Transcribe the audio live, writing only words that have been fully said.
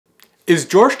Is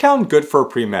Georgetown good for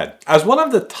pre-med? As one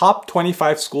of the top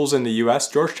 25 schools in the US,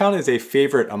 Georgetown is a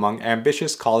favorite among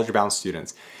ambitious college-bound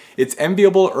students. Its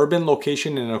enviable urban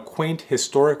location in a quaint,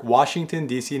 historic Washington,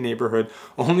 D.C. neighborhood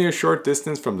only a short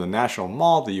distance from the National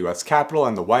Mall, the US Capitol,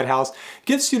 and the White House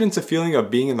gives students a feeling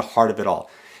of being in the heart of it all.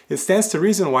 It stands to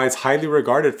reason why it's highly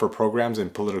regarded for programs in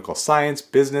political science,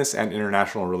 business, and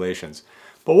international relations.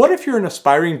 But what if you're an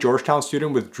aspiring Georgetown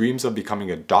student with dreams of becoming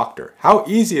a doctor? How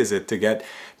easy is it to get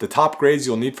the top grades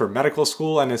you'll need for medical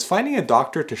school, and is finding a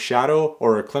doctor to shadow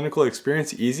or a clinical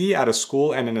experience easy at a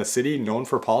school and in a city known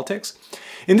for politics?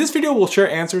 In this video, we'll share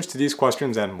answers to these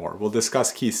questions and more. We'll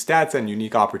discuss key stats and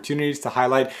unique opportunities to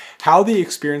highlight how the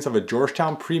experience of a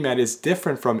Georgetown pre-med is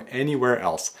different from anywhere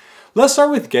else. Let's start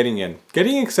with getting in.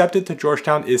 Getting accepted to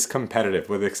Georgetown is competitive,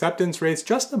 with acceptance rates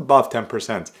just above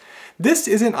 10%. This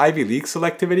isn't Ivy League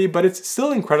selectivity, but it's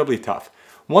still incredibly tough.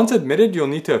 Once admitted, you'll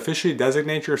need to officially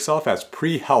designate yourself as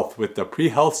pre-health with the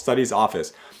Pre-Health Studies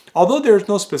Office. Although there is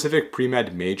no specific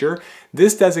pre-med major,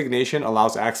 this designation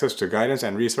allows access to guidance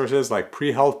and resources like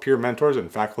pre-health peer mentors and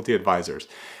faculty advisors.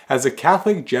 As a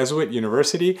Catholic Jesuit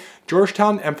university,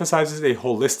 Georgetown emphasizes a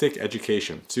holistic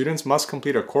education. Students must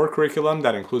complete a core curriculum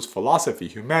that includes philosophy,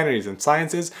 humanities, and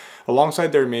sciences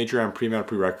alongside their major and pre-med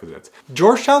prerequisites.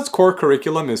 Georgetown's core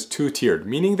curriculum is two-tiered,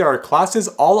 meaning there are classes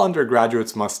all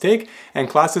undergraduates must take and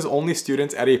classes only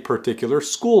students at a particular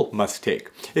school must take.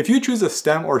 If you choose a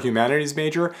STEM or humanities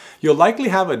major, you'll likely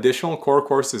have additional core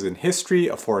courses in history,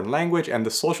 a foreign language, and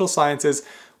the social sciences,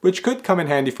 which could come in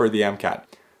handy for the MCAT.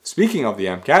 Speaking of the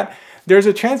MCAT, there's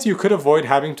a chance you could avoid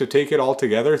having to take it all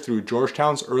together through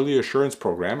Georgetown's Early Assurance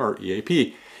Program, or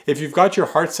EAP. If you've got your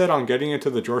heart set on getting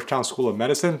into the Georgetown School of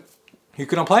Medicine, you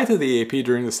can apply to the EAP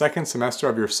during the second semester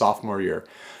of your sophomore year.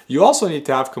 You also need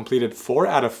to have completed 4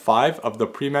 out of 5 of the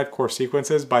pre-med course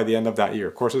sequences by the end of that year,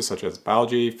 courses such as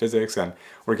biology, physics, and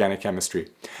organic chemistry.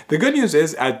 The good news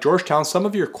is, at Georgetown, some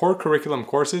of your core curriculum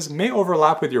courses may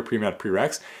overlap with your pre-med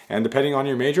prereqs, and depending on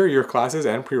your major, your classes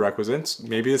and prerequisites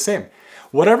may be the same.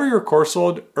 Whatever your course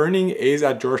load, earning A's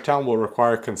at Georgetown will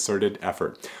require concerted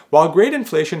effort. While grade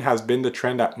inflation has been the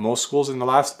trend at most schools in the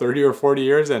last 30 or 40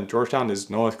 years, and Georgetown is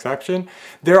no exception,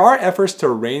 there are efforts to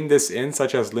rein this in,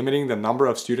 such as limiting the number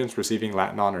of students receiving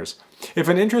Latin honors. If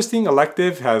an interesting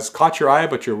elective has caught your eye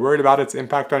but you're worried about its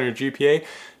impact on your GPA,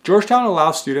 Georgetown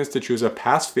allows students to choose a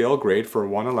pass-fail grade for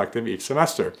one elective each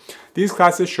semester. These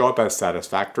classes show up as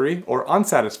satisfactory or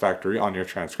unsatisfactory on your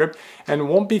transcript and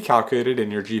won't be calculated in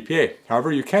your GPA.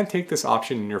 However, you can take this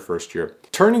option in your first year.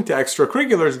 Turning to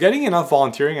extracurriculars, getting enough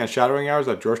volunteering and shadowing hours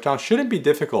at Georgetown shouldn't be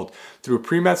difficult through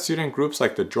pre-med student groups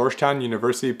like the Georgetown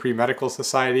University Pre-Medical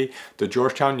Society, the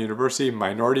Georgetown University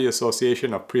Minority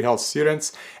Association of Pre-Health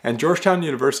Students, and Georgetown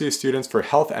University Students for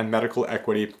Health and Medical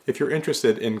Equity if you're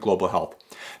interested in global health.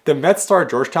 The MedStar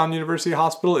Georgetown University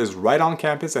Hospital is right on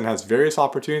campus and has various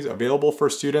opportunities available for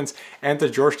students, and the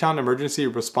Georgetown Emergency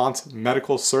Response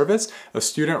Medical Service, a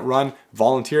student-run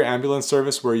volunteer ambulance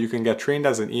service where you can get trained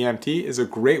as an EMT, is a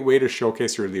great way to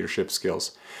showcase your leadership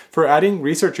skills. For adding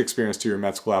research experience to your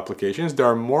med school applications, there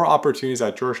are more opportunities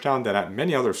at Georgetown than at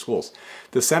many other schools.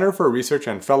 The Center for Research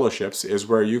and Fellowships is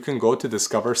where you can go to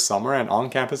discover summer and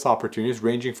on-campus opportunities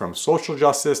ranging from social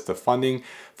justice to funding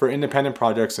for independent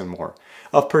projects and more.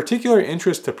 Of particular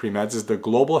interest to pre-meds is the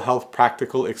Global Health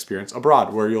Practical Experience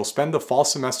Abroad, where you'll spend the fall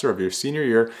semester of your senior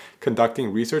year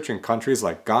conducting research in countries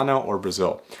like Ghana or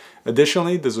Brazil.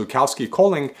 Additionally, the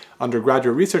Zukowski-Koling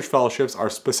undergraduate research fellowships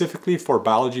are specifically for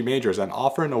biology majors and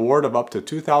offer an award of up to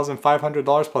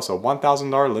 $2,500 plus a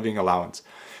 $1,000 living allowance.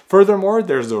 Furthermore,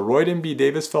 there's the Royden B.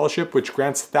 Davis Fellowship, which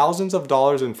grants thousands of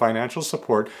dollars in financial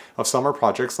support of summer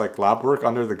projects like lab work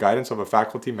under the guidance of a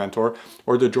faculty mentor,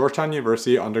 or the Georgetown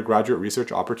University Undergraduate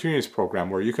Research Opportunities Program,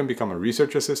 where you can become a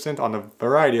research assistant on a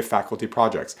variety of faculty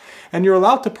projects. And you're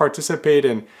allowed to participate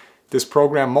in this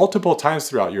program multiple times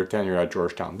throughout your tenure at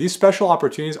Georgetown. These special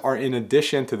opportunities are in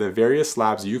addition to the various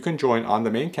labs you can join on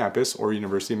the main campus or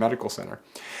University Medical Center.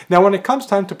 Now, when it comes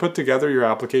time to put together your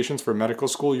applications for medical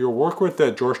school, you'll work with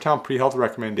the Georgetown Pre-Health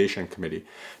Recommendation Committee.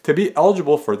 To be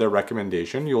eligible for their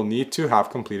recommendation, you'll need to have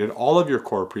completed all of your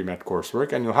core pre-med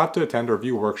coursework, and you'll have to attend or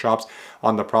view workshops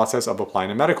on the process of applying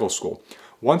to medical school.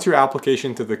 Once your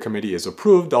application to the committee is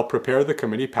approved, they'll prepare the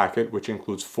committee packet, which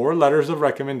includes 4 letters of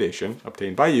recommendation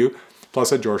obtained by you,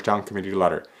 plus a Georgetown committee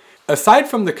letter. Aside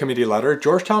from the committee letter,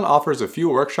 Georgetown offers a few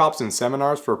workshops and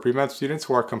seminars for pre-med students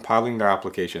who are compiling their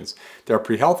applications. Their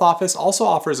pre-health office also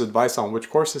offers advice on which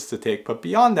courses to take, but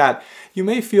beyond that, you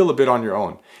may feel a bit on your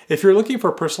own. If you're looking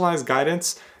for personalized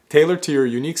guidance tailored to your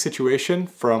unique situation,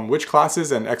 from which classes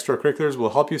and extracurriculars will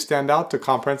help you stand out to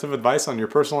comprehensive advice on your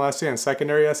personal essay and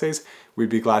secondary essays, we'd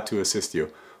be glad to assist you.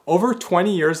 Over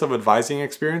 20 years of advising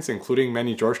experience, including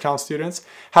many Georgetown students,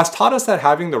 has taught us that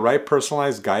having the right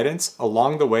personalized guidance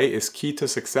along the way is key to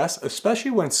success,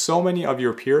 especially when so many of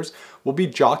your peers will be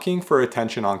jockeying for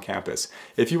attention on campus.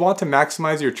 If you want to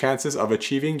maximize your chances of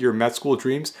achieving your med school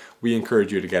dreams, we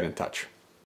encourage you to get in touch.